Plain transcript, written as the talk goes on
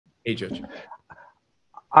Hey, Judge.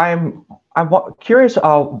 I'm curious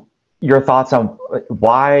your thoughts on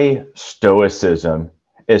why Stoicism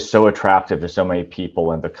is so attractive to so many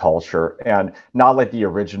people in the culture, and not like the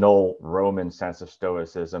original Roman sense of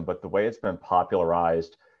Stoicism, but the way it's been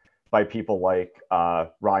popularized by people like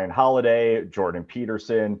Ryan Holiday, Jordan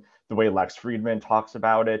Peterson, the way Lex Friedman talks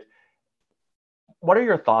about it. What are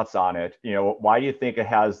your thoughts on it? You know, why do you think it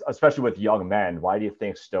has, especially with young men, why do you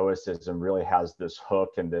think Stoicism really has this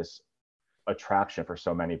hook and this attraction for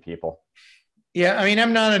so many people? Yeah, I mean,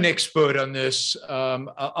 I'm not an expert on this.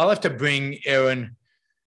 I'll have to bring Aaron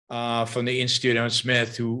from the Institute, Aaron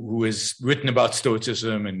Smith, who has written about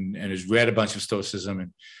Stoicism and has read a bunch of Stoicism,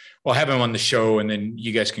 and we'll have him on the show, and then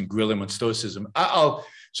you guys can grill him on Stoicism. I'll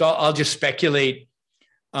just speculate.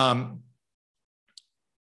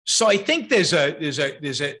 So I think there's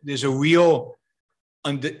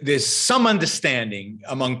some understanding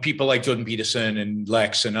among people like Jordan Peterson and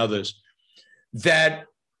Lex and others that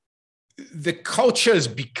the culture has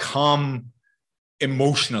become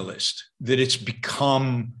emotionalist, that it's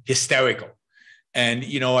become hysterical. And,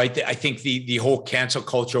 you know, I think the whole cancel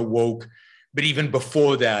culture woke, but even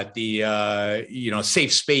before that, the,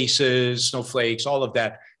 safe spaces, snowflakes, all of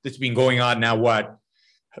that that's been going on now, what,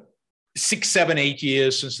 6, 7, 8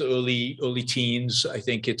 years since the early teens. I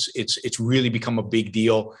think it's really become a big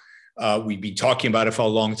deal. We've been talking about it for a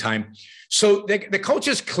long time. So the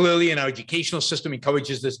culture is clearly, in our educational system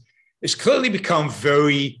encourages this, it's clearly become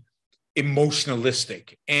very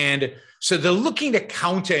emotionalistic. And so they're looking to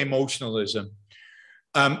counter emotionalism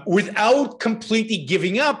without completely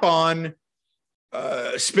giving up on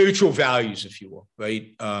spiritual values, if you will,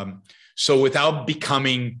 right? So without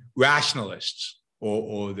becoming rationalists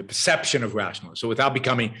or the perception of rationalists, so without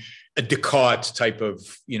becoming a Descartes type of,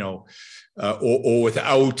 or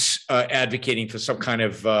without advocating for some kind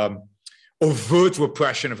of overt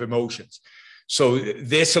repression of emotions. So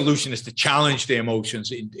their solution is to challenge the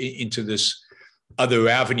emotions into this other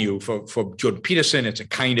avenue. For Jordan Peterson, it's a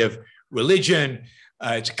kind of religion.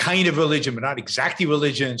 It's a kind of religion, but not exactly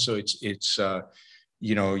religion. So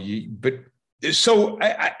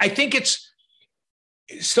I think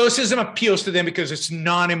Stoicism appeals to them because it's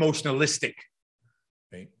non-emotionalistic.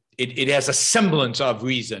 Right? It has a semblance of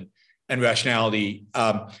reason and rationality,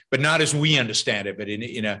 but not as we understand it. But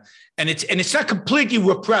and it's not completely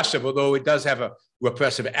repressive, although it does have a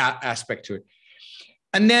repressive aspect to it.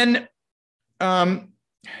 And then, and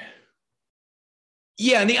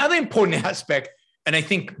the other important aspect, and I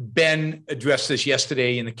think Ben addressed this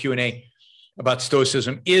yesterday in the Q&A about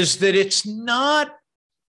Stoicism, is that it's not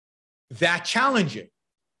that challenging.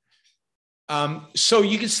 So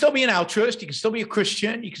you can still be an altruist, you can still be a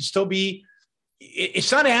Christian, you can still be.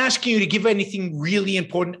 It's not asking you to give anything really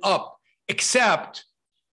important up, except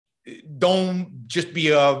don't just be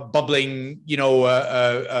a bubbling,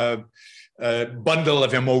 bundle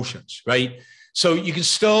of emotions, right? So you can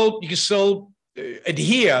still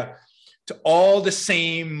adhere to all the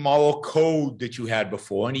same moral code that you had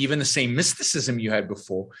before, and even the same mysticism you had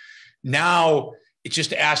before. Now it's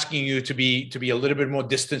just asking you to be a little bit more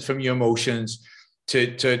distant from your emotions,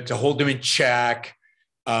 to hold them in check.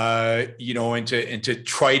 And to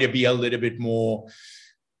try to be a little bit more,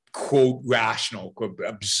 quote, rational, quote,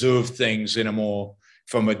 observe things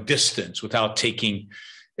from a distance without jumping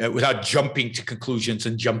to conclusions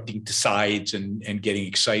and jumping to sides and getting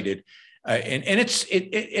excited. And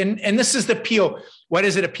this is the appeal. Why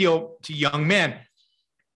does it appeal to young men?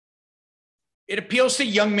 It appeals to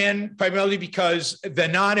young men primarily because they're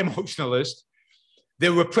not emotionalist,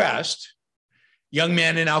 they're repressed. Young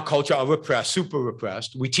men in our culture are repressed, super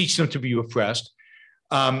repressed. We teach them to be repressed.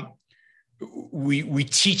 We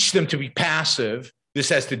teach them to be passive. This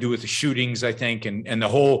has to do with the shootings, I think, and the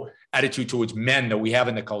whole attitude towards men that we have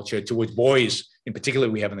in the culture, towards boys in particular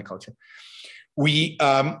we have in the culture. We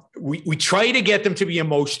try to get them to be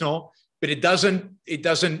emotional, but they don't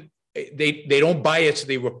buy it, so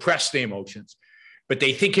they repress the emotions. But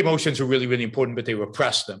they think emotions are really, really important, but they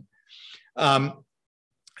repress them.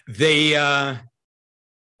 They're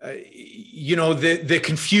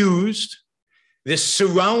confused. They're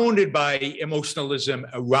surrounded by emotionalism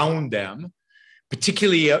around them,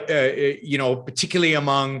 particularly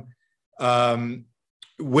among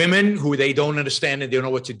women who they don't understand and they don't know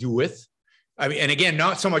what to do with. I mean, and again,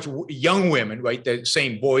 not so much young women, right? They're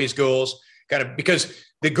saying boys, girls, because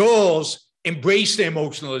the girls embrace the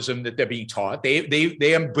emotionalism that they're being taught.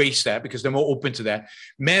 They embrace that because they're more open to that.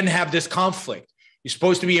 Men have this conflict. You're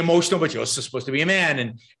supposed to be emotional, but you're also supposed to be a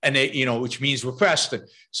man, and they, which means repressed.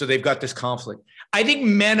 So they've got this conflict. I think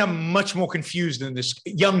men are much more confused in this.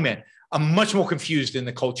 Young men are much more confused in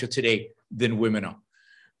the culture today than women are.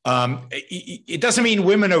 It doesn't mean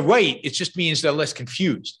women are right. It just means they're less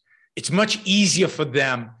confused. It's much easier for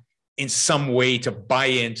them in some way to buy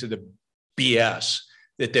into the BS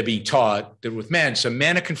that they're being taught than with men. So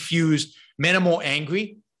men are confused. Men are more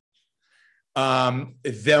angry.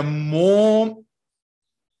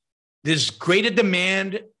 There's greater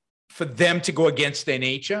demand for them to go against their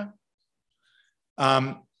nature.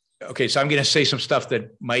 Okay, so I'm going to say some stuff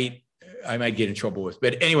that I might get in trouble with.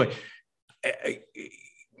 But anyway,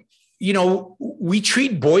 we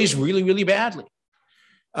treat boys really, really badly.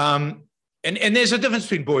 And there's a difference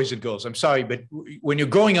between boys and girls. I'm sorry, but when you're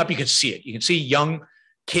growing up, you can see it. You can see young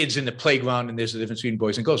kids in the playground, and there's a difference between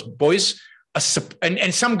boys and girls. Boys are,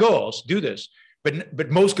 and some girls do this,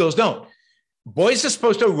 but most girls don't. Boys are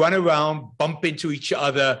supposed to run around, bump into each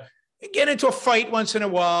other, get into a fight once in a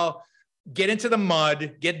while, get into the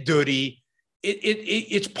mud, get dirty.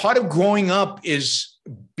 It's part of growing up, is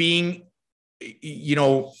being,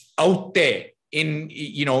 out there in,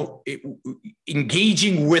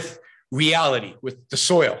 engaging with reality, with the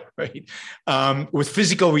soil, right? With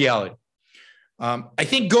physical reality. I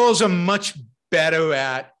think girls are much better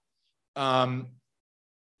at,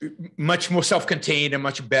 much more self-contained and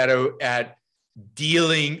much better at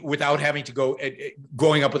dealing without having to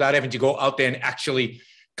growing up without having to go out there and actually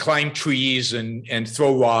climb trees and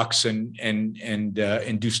throw rocks and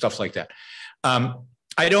do stuff like that.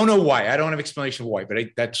 I don't know why. I don't have explanation of why, but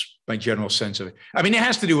that's my general sense of it. I mean, it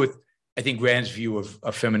has to do with, I think, Rand's view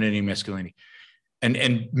of femininity and masculinity.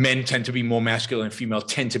 And men tend to be more masculine and female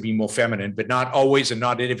tend to be more feminine, but not always, and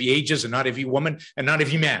not at every ages, and not every woman, and not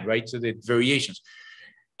every man, right? So the variations.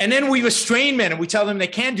 And then we restrain men and we tell them they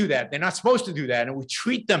can't do that. They're not supposed to do that. And we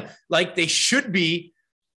treat them like they should be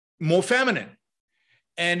more feminine.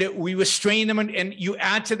 And we restrain them. And you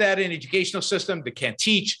add to that an educational system that can't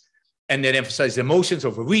teach and that emphasizes emotions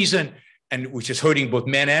over reason, and which is hurting both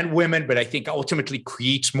men and women, but I think ultimately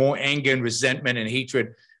creates more anger and resentment and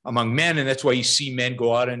hatred among men. And that's why you see men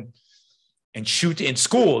go out and shoot in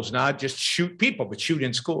schools, not just shoot people, but shoot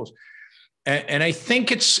in schools. And I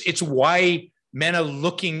think it's why men are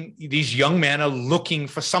looking, these young men are looking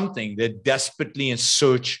for something. They're desperately in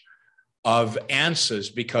search of answers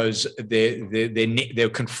because they're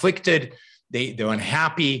conflicted, they're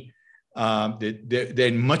unhappy, they're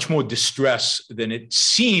in much more distress than it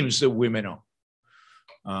seems that women are.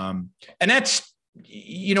 And that's,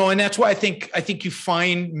 and that's why I think you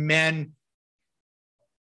find men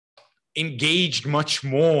engaged much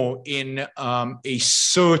more in a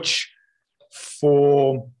search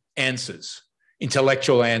for answers,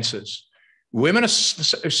 intellectual answers. Women are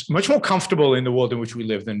much more comfortable in the world in which we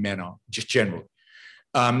live than men are, just generally.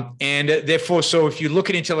 And therefore, so if you look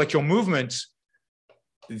at intellectual movements,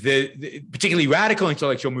 particularly radical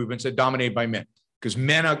intellectual movements, are dominated by men, because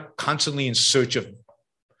men are constantly in search of,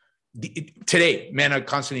 men are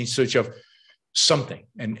constantly in search of something.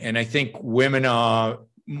 And I think women are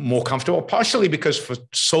more comfortable, partially because for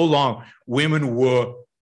so long, women were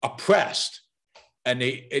oppressed. And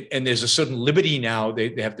there's a certain liberty now.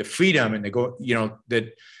 They have the freedom, and they go,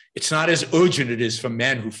 that it's not as urgent it is for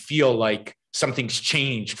men who feel like something's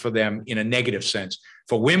changed for them in a negative sense.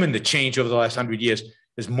 For women, the change over the last 100 years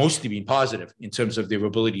has mostly been positive in terms of their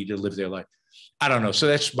ability to live their life. I don't know. So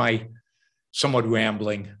that's my somewhat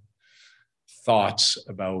rambling thoughts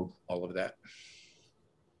about all of that.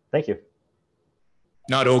 Thank you.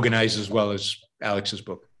 Not organized as well as Alex's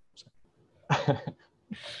book.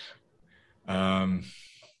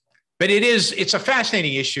 But it's a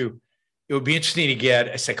fascinating issue. It would be interesting to get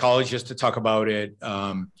a psychologist to talk about it.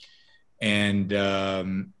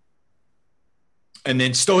 And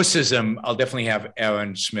then Stoicism, I'll definitely have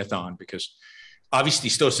Aaron Smith on, because obviously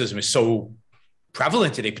Stoicism is so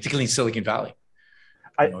prevalent today, particularly in Silicon Valley.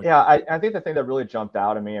 I think the thing that really jumped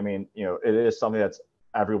out at me, it is something that's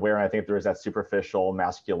everywhere. And I think there is that superficial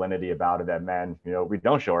masculinity about it that men, we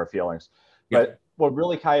don't show our feelings. But what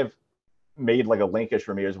really kind of made like a linkage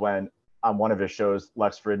for me is when on one of his shows,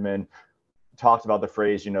 Lex Fridman talked about the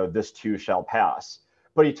phrase, this too shall pass.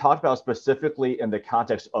 But he talked about specifically in the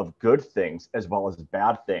context of good things as well as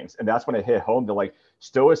bad things. And that's when it hit home to like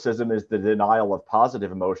Stoicism is the denial of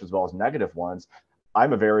positive emotions as well as negative ones.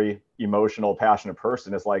 I'm a very emotional, passionate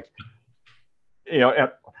person. It's like,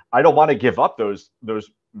 I don't want to give up those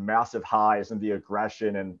massive highs and the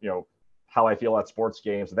aggression and, how I feel at sports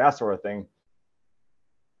games and that sort of thing.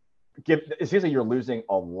 It seems like you're losing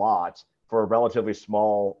a lot for a relatively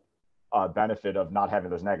small benefit of not having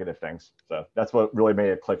those negative things. So that's what really made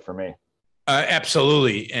it click for me.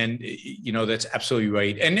 Absolutely. And, that's absolutely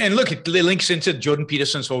right. And look, it links into Jordan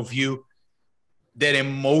Peterson's whole view that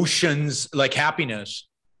emotions like happiness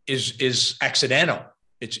is accidental.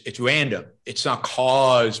 It's random. It's not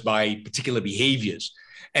caused by particular behaviors.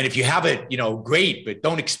 And if you have it, great, but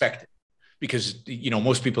don't expect it, because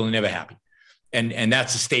most people are never happy. And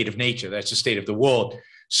that's the state of nature. That's the state of the world.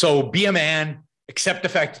 So be a man, accept the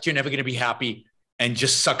fact that you're never going to be happy, and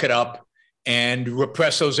just suck it up and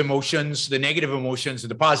repress those emotions, the negative emotions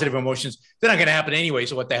and the positive emotions. They're not going to happen anyway.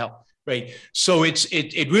 So what the hell, right? So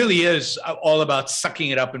it really is all about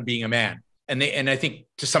sucking it up and being a man. And I think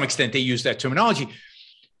to some extent they use that terminology.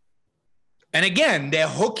 And again, they're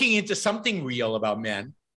hooking into something real about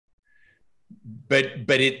men, but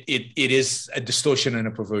it is a distortion and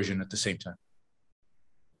a perversion at the same time.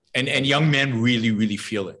 And young men really, really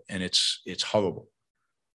feel it, and it's horrible.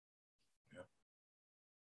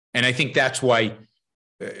 And I think that's why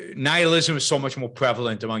nihilism is so much more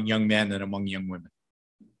prevalent among young men than among young women.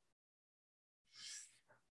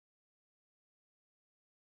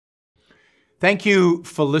 Thank you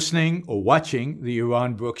for listening or watching the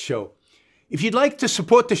Yaron Brooks Show. If you'd like to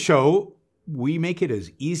support the show, we make it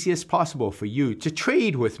as easy as possible for you to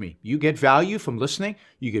trade with me. You get value from listening.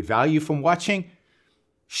 You get value from watching.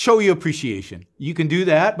 Show your appreciation. You can do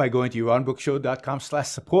that by going to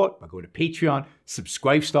yaronbrookshow.com/support, by going to Patreon,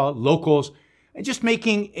 Subscribestar, Locals, and just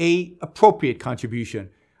making a appropriate contribution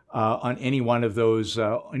on any one of those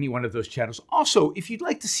channels. Also, if you'd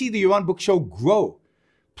like to see the Yaron Brooks Show grow,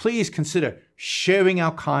 please consider sharing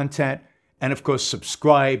our content, and of course,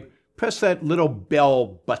 subscribe. Press that little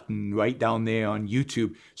bell button right down there on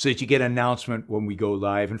YouTube so that you get an announcement when we go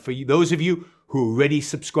live. And for those of you who are already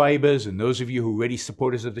subscribers and those of you who are already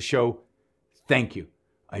supporters of the show, thank you.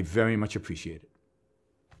 I very much appreciate it.